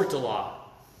just worked a lot.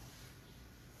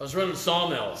 I was running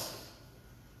sawmills.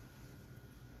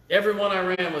 Every one I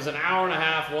ran was an hour and a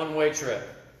half one-way trip.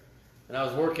 And I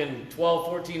was working 12,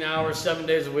 14 hours, 7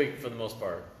 days a week for the most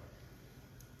part.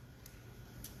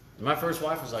 And my first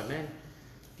wife was like, man,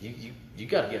 you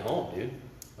got to get home, dude.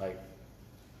 Like,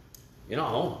 you're not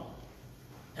home.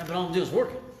 Yeah, but all I'm doing is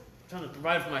working. I'm trying to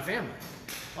provide for my family.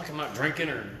 Like I'm not drinking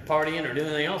or partying or doing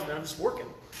anything else, man. I'm just working.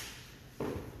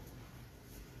 And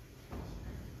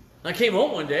I came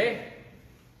home one day.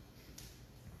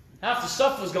 Half the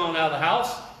stuff was gone out of the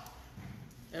house,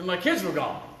 and my kids were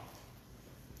gone.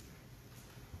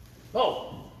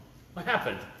 Oh, what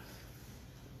happened?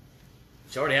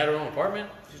 She already had her own apartment.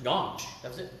 She's gone.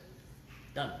 That was it.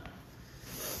 Done.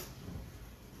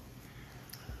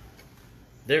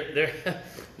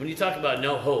 When you talk about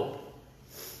no hope,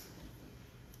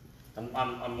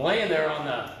 I'm laying there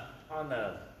on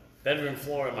the bedroom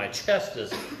floor, and my chest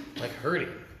is like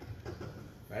hurting,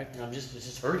 right? And it's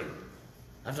just hurting.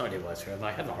 I have no idea what's hurting. Am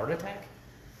I having a heart attack?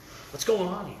 What's going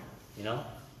on here? You know?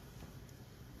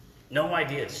 No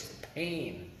idea. Just the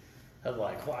pain of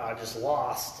like, wow, I just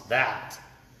lost that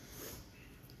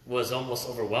was almost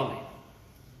overwhelming.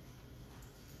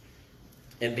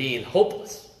 And being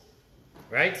hopeless,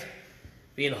 right?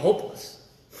 Being hopeless.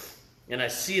 And I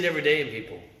see it every day in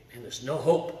people. And there's no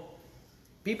hope.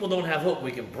 People don't have hope.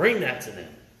 We can bring that to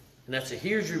them. And that's a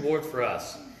huge reward for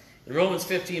us. In Romans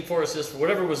 15:4 it says, for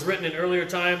whatever was written in earlier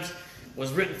times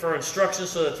was written for our instruction,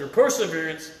 so that through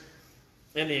perseverance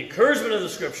and the encouragement of the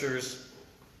Scriptures,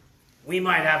 we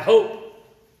might have hope.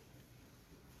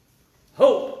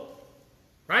 Hope.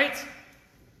 Right?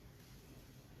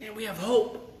 And we have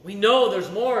hope. We know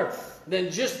there's more than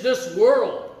just this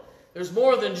world. There's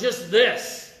more than just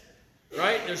this.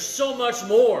 Right? There's so much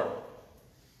more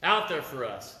out there for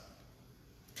us.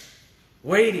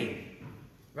 Waiting.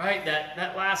 Right?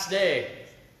 That last day.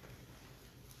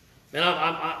 And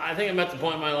I think I'm at the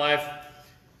point in my life,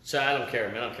 so I don't care,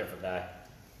 man. I don't care if I die.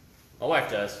 My wife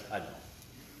does. I don't.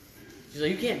 She's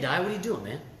like, you can't die. What are you doing,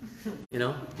 man? You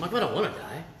know? I'm like, well, I don't want to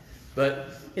die. But,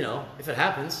 you know, if it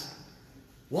happens,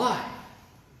 why?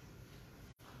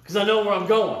 Because I know where I'm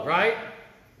going, right?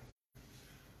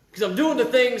 Because I'm doing the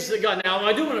things that God... Now, am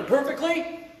I doing it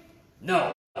perfectly?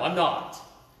 No, I'm not.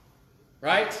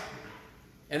 Right?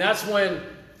 And that's when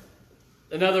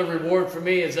another reward for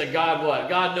me is that God what?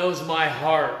 God knows my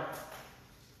heart.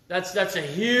 That's a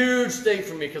huge thing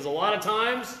for me, because a lot of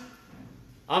times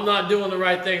I'm not doing the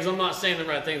right things. I'm not saying the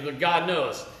right things, but God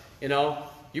knows. You know,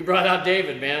 you brought out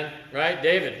David, man, right?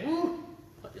 David, whoo,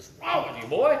 what is wrong with you,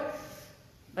 boy?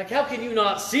 Like, how can you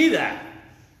not see that?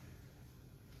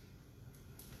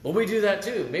 Well, we do that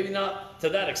too. Maybe not to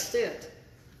that extent,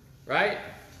 right?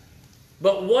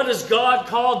 But what does God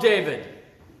call David?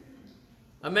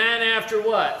 A man after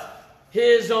what?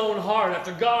 His own heart,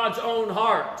 after God's own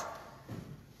heart.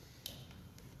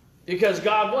 Because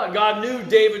God what? God knew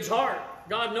David's heart.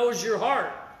 God knows your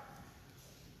heart.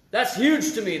 That's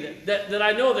huge to me, that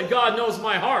I know that God knows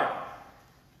my heart.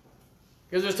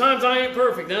 Because there's times I ain't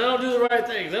perfect, and I don't do the right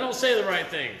things. I don't say the right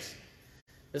things.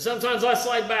 And sometimes I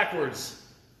slide backwards.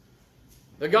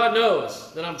 But God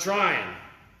knows that I'm trying.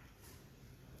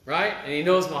 Right? And He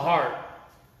knows my heart.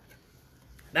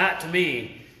 That, to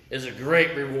me, is a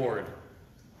great reward.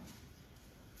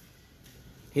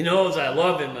 He knows I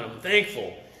love him and I'm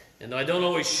thankful. And though I don't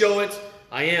always show it,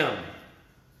 I am.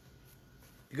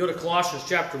 You go to Colossians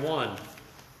chapter 1.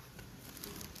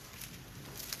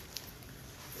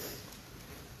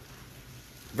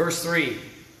 Verse 3. It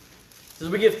says,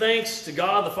 we give thanks to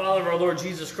God, the Father of our Lord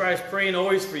Jesus Christ, praying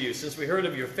always for you, since we heard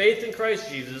of your faith in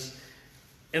Christ Jesus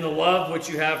and the love which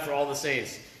you have for all the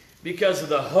saints, because of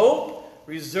the hope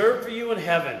reserved for you in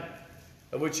heaven,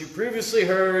 of which you previously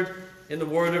heard in the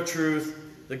word of truth,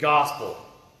 the gospel,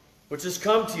 which has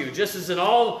come to you, just as in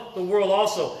all the world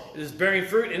also it is bearing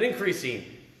fruit and increasing,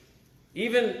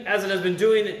 even as it has been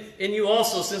doing in you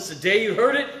also since the day you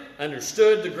heard it,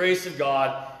 understood the grace of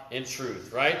God in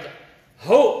truth, right?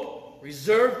 Hope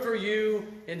reserved for you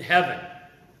in heaven.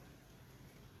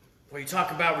 Well, you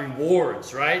talk about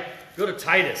rewards, right? Go to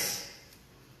Titus.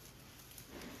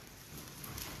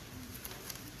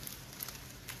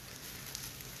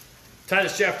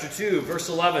 Titus chapter 2, verse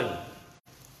 11. It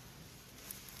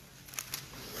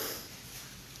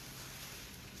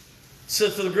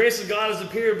says, for the grace of God has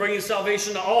appeared, bringing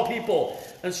salvation to all people,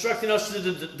 instructing us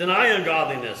to deny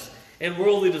ungodliness and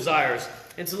worldly desires,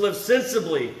 and to live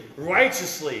sensibly,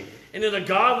 righteously, and in a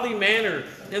godly manner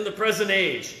in the present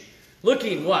age.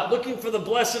 Looking what? Looking for the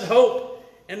blessed hope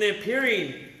and the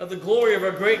appearing of the glory of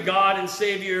our great God and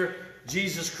Savior,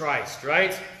 Jesus Christ,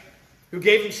 right? Who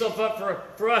gave himself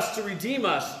up for us to redeem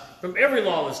us from every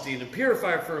lawless deed and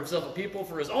purify for himself a people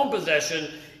for his own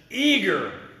possession,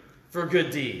 eager for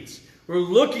good deeds. We're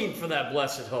looking for that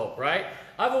blessed hope, right?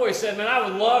 I've always said, man, I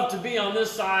would love to be on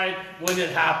this side when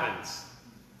it happens.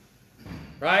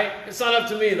 Right? It's not up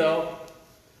to me, though.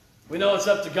 We know it's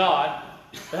up to God.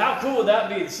 But how cool would that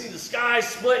be to see the sky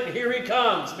split and here he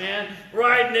comes, man,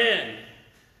 riding in.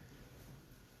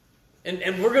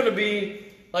 And we're going to be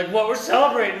like, what? We're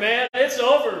celebrating, man. It's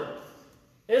over.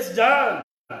 It's done.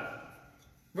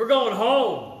 We're going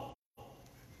home.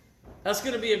 That's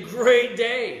going to be a great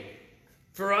day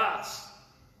for us.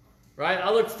 Right?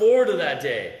 I look forward to that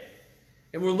day.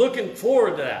 And we're looking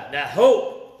forward to that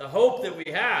hope, the hope that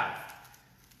we have.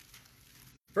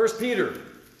 1 Peter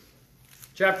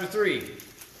chapter 3,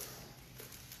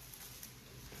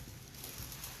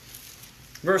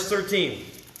 verse 13.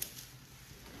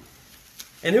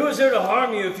 And who is there to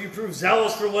harm you if you prove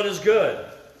zealous for what is good?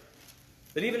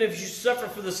 But even if you suffer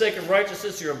for the sake of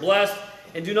righteousness, you are blessed,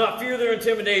 and do not fear their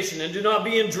intimidation, and do not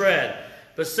be in dread,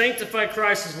 but sanctify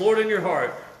Christ as Lord in your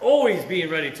heart, always being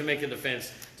ready to make a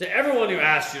defense to everyone who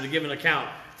asks you to give an account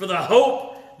for the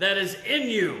hope that is in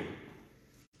you,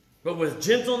 but with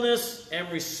gentleness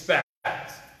and respect.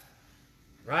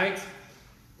 Right?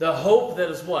 The hope that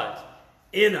is what?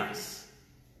 In us.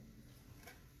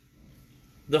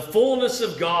 The fullness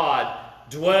of God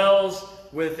dwells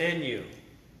within you.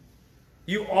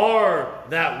 You are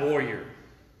that warrior.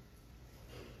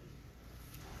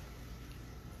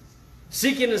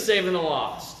 Seeking and saving the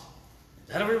lost.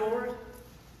 Is that a reward?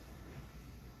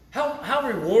 How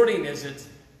rewarding is it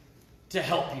to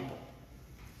help people?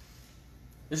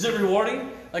 Is it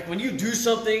rewarding? Like when you do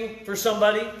something for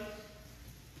somebody,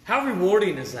 how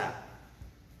rewarding is that?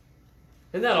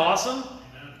 Isn't that awesome?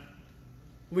 Amen.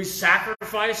 We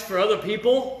sacrifice for other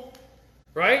people,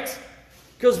 right?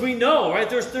 Because we know, right?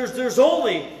 There's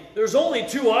only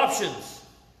two options,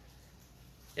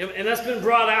 and that's been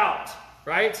brought out,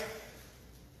 right?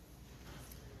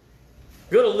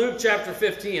 Go to Luke chapter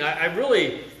 15. I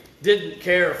really didn't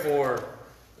care for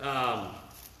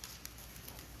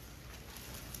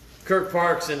Kirk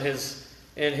Parks and his.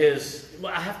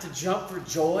 Well, I have to jump for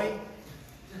joy.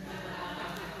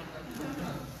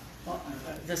 Well,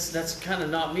 that's kind of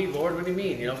not me, Lord. What do you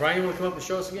mean? You know, Brian, you want to come up and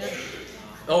show us again?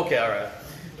 Okay, all right.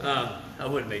 I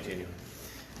wouldn't make you anyway.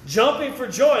 Jumping for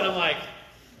joy, and I'm like,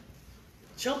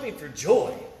 jumping for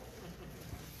joy.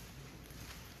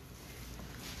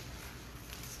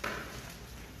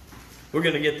 We're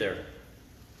going to get there.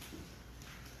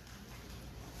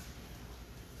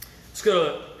 Let's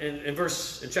go to, in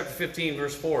chapter 15,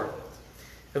 verse 4.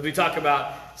 As we talk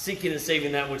about seeking and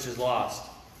saving that which is lost.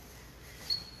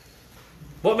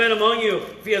 What man among you,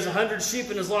 if he has 100 sheep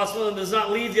and has lost one of them, does not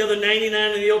leave the other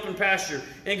 99 in the open pasture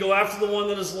and go after the one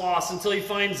that is lost until he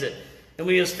finds it? And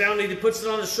when he has found it, he puts it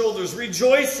on his shoulders,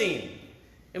 rejoicing.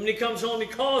 And when he comes home, he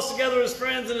calls together his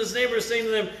friends and his neighbors, saying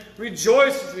to them,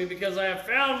 rejoice with me, because I have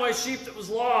found my sheep that was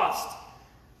lost.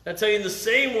 I tell you, in the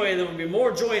same way, there will be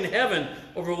more joy in heaven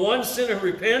over one sinner who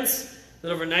repents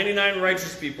than over 99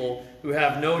 righteous people who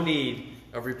have no need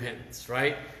of repentance,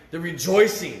 right? The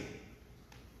rejoicing.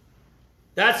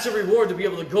 That's the reward, to be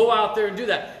able to go out there and do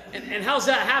that. And how's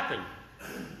that happen?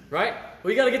 Right?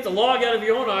 Well, you got to get the log out of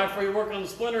your own eye before you work on the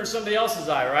splinter in somebody else's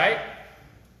eye, right?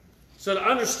 So to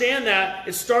understand that,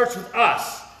 it starts with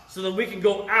us, so that we can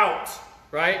go out,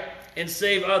 right, and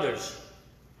save others.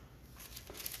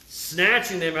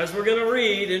 Snatching them, as we're going to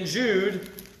read in Jude.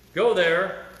 Go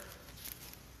there.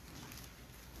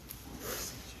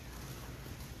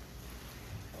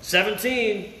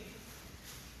 (17).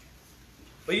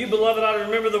 But you, beloved, ought to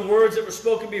remember the words that were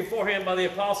spoken beforehand by the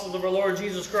apostles of our Lord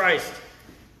Jesus Christ.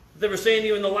 They were saying to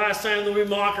you in the last time there will be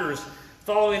mockers,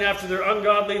 following after their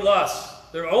ungodly lusts,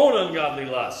 their own ungodly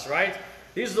lusts, right?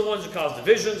 These are the ones who cause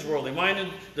divisions, worldly minded,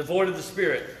 devoid of the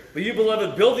Spirit. But you,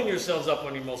 beloved, building yourselves up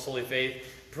on your most holy faith,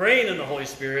 praying in the Holy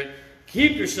Spirit,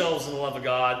 keep yourselves in the love of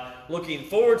God, looking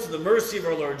forward to the mercy of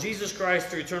our Lord Jesus Christ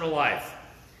to eternal life.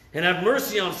 And have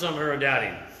mercy on some who are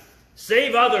doubting.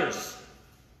 Save others,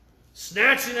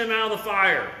 snatching them out of the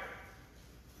fire.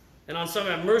 And on some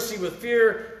have mercy with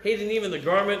fear, hating even the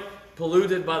garment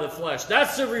polluted by the flesh.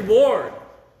 That's the reward.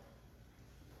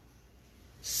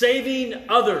 Saving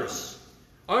others.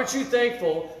 Aren't you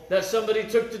thankful that somebody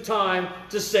took the time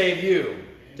to save you,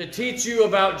 to teach you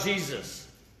about Jesus?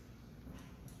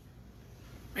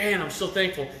 Man, I'm so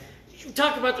thankful. You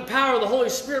talk about the power of the Holy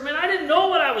Spirit. Man, I didn't know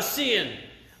what I was seeing.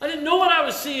 I didn't know what I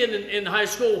was seeing in high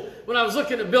school when I was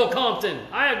looking at Bill Compton.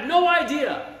 I had no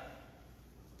idea.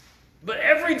 But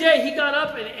every day he got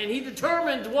up and he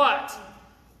determined what?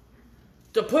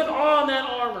 To put on that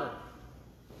armor.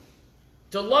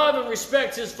 To love and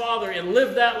respect his Father and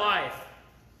live that life.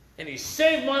 And he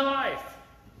saved my life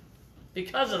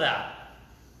because of that.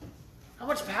 How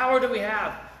much power do we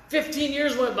have? 15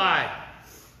 years went by.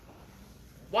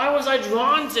 Why was I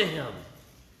drawn to him?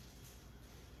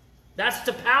 That's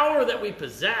the power that we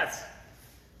possess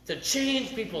to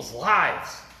change people's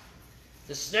lives,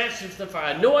 to snatch them from the fire.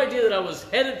 I had no idea that I was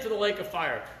headed for the lake of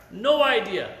fire. No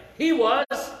idea. He was.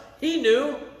 He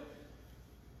knew.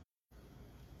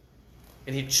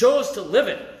 And he chose to live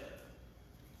it.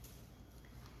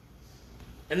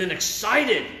 And then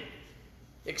excited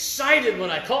when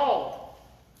I called,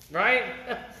 right?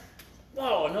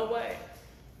 Whoa, no way.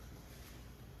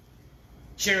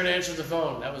 Sharon answered the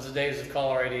phone. That was the days of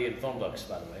caller ID and phone books,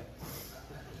 by the way.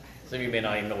 Some of you may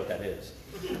not even know what that is.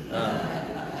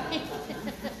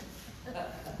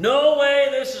 No way,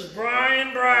 this is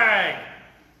Brian Bragg.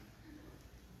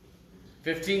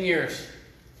 15 years.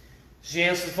 She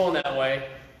answered the phone that way.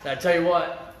 And I tell you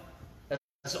what,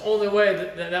 that's the only way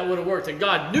that would have worked. And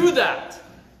God knew that.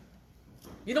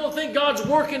 You don't think God's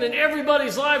working in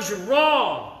everybody's lives, you're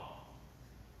wrong.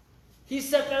 He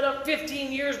set that up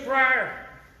 15 years prior.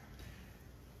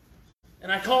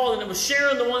 And I called, and it was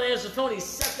Sharon, the one that answered the phone. He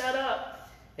set that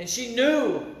up. And she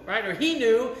knew, right, or he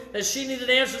knew, that she needed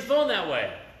to answer the phone that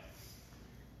way.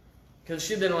 Because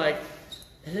she'd been like,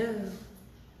 hello.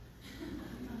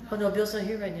 Oh, no, Bill's not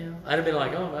here right now. I'd have been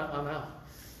like, oh, I'm out.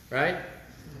 Right?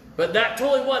 But that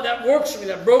totally what? That works for me.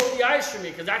 That broke the ice for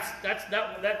me, because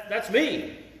that's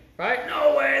me. Right?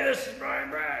 No way, this is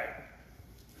Brian Bragg.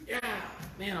 Yeah.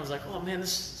 Man, I was like, oh, man,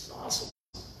 this is awesome.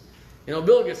 You know,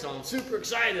 Bill gets on, super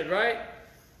excited, right?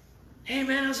 Hey,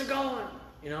 man, how's it going?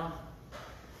 You know?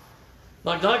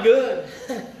 Like, not good.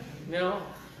 You know?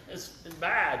 It's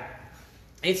bad.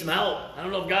 Need some help. I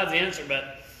don't know if God's the answer, but...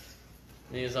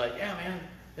 And he's like, yeah, man.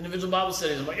 Individual Bible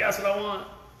studies. I'm like, yeah, that's what I want.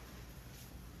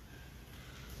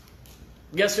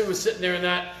 Guess who was sitting there in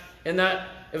that?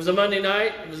 It was a Monday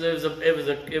night. It was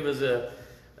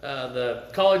the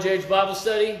college age Bible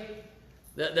study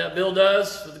that Bill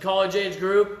does with the college age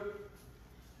group.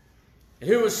 And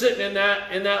who was sitting in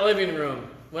that living room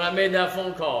when I made that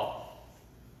phone call?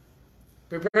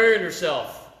 Preparing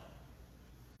herself.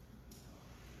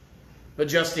 But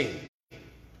Justine,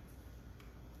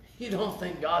 you don't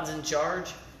think God's in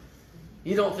charge?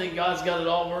 You don't think God's got it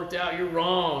all worked out? You're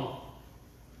wrong.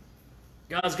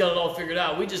 God's got it all figured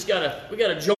out. We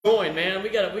gotta join, man. We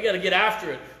gotta get after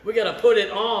it. We gotta put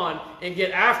it on and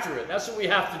get after it. That's what we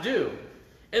have to do.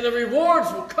 And the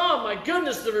rewards will come. My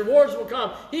goodness, the rewards will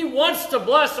come. He wants to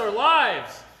bless our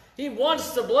lives. He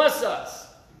wants to bless us.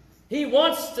 He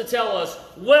wants to tell us,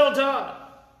 well done.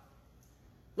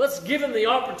 Let's give him the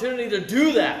opportunity to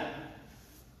do that.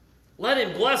 Let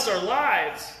him bless our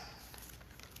lives.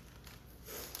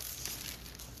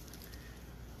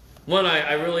 One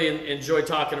I really enjoy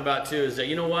talking about too is that,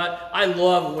 you know what? I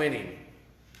love winning.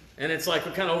 And it's like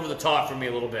kind of over the top for me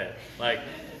a little bit. Like,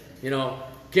 you know,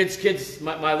 kids,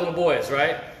 my little boys,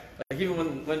 right? Like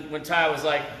even when Ty was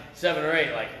like 7 or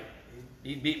 8, like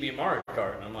he beat me at Mario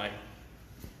Kart, and I'm like,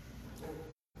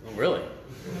 oh, really?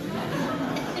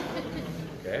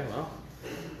 Okay, well,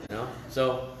 you know,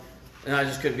 so, and I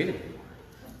just couldn't beat him anymore.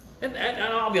 And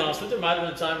I'll be honest with you, there might have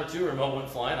been a time or two where remote went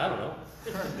flying. I don't know.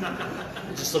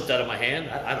 It just slipped out of my hand.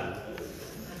 I don't know.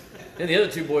 And the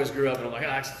other two boys grew up, and I'm like,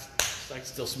 I can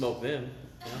still smoke them.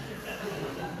 You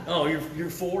know? Oh, you're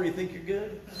 4? You think you're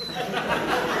good?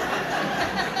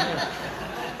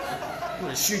 I'm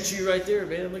going to shoot you right there,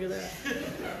 man. Look at that.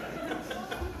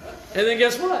 And then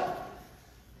guess what?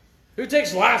 Who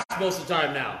takes last most of the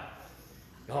time now?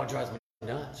 Oh, it drives me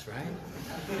nuts, right?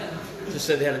 Just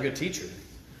said they had a good teacher.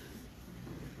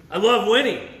 I love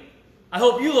winning. I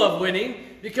hope you love winning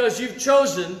because you've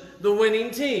chosen the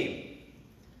winning team.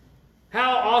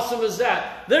 How awesome is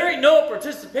that? There ain't no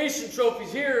participation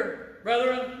trophies here,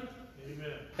 brethren.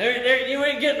 Amen. You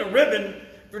ain't getting a ribbon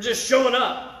for just showing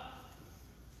up.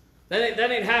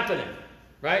 That ain't happening,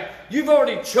 right? You've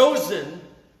already chosen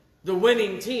the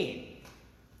winning team.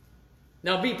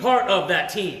 Now be part of that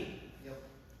team. Yep.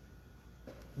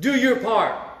 Do your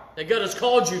part that God has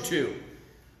called you to.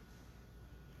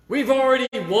 We've already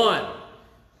won.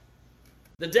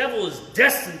 The devil is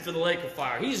destined for the lake of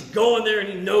fire. He's going there and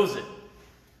he knows it.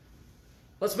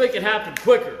 Let's make it happen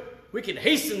quicker. We can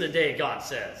hasten the day, God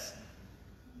says.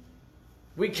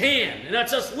 We can, and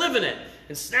that's us living it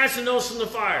and snatching those from the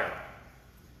fire.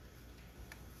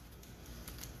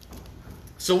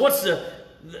 So what's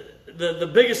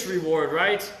the biggest reward,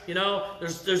 right? You know,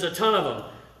 there's a ton of them.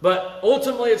 But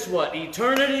ultimately it's what?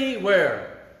 Eternity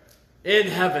where? In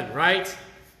heaven, right?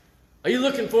 Are you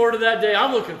looking forward to that day?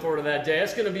 I'm looking forward to that day.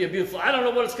 It's going to be a beautiful... I don't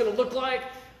know what it's going to look like.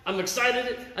 I'm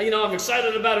excited. I'm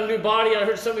excited about a new body. I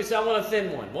heard somebody say, I want a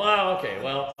thin one. Wow, okay,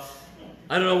 well,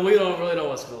 I don't know. We don't really know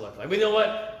what's going to look like. But you know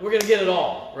what? We're going to get it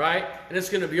all, right? And it's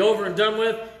going to be over and done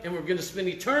with, and we're going to spend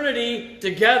eternity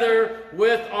together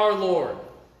with our Lord.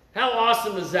 How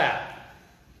awesome is that?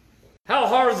 How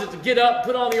hard is it to get up,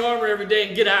 put on the armor every day,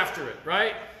 and get after it,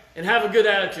 right? And have a good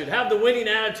attitude. Have the winning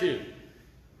attitude.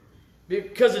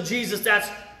 Because of Jesus,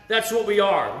 that's what we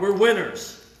are. We're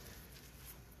winners.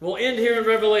 We'll end here in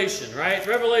Revelation, right?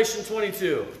 Revelation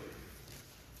 22.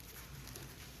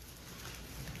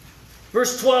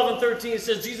 Verse 12 and 13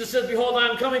 says, Jesus says, Behold, I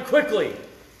am coming quickly,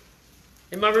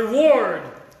 and my reward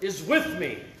is with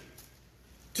me,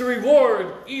 to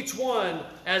reward each one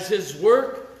as his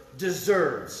work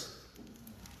deserves.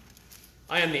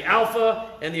 I am the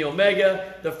Alpha and the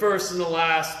Omega, the first and the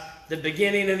last, the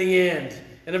beginning and the end.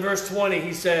 And in verse 20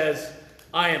 he says,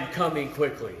 I am coming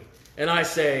quickly. And I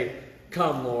say,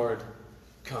 come, Lord,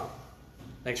 come.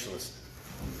 Thanks for listening.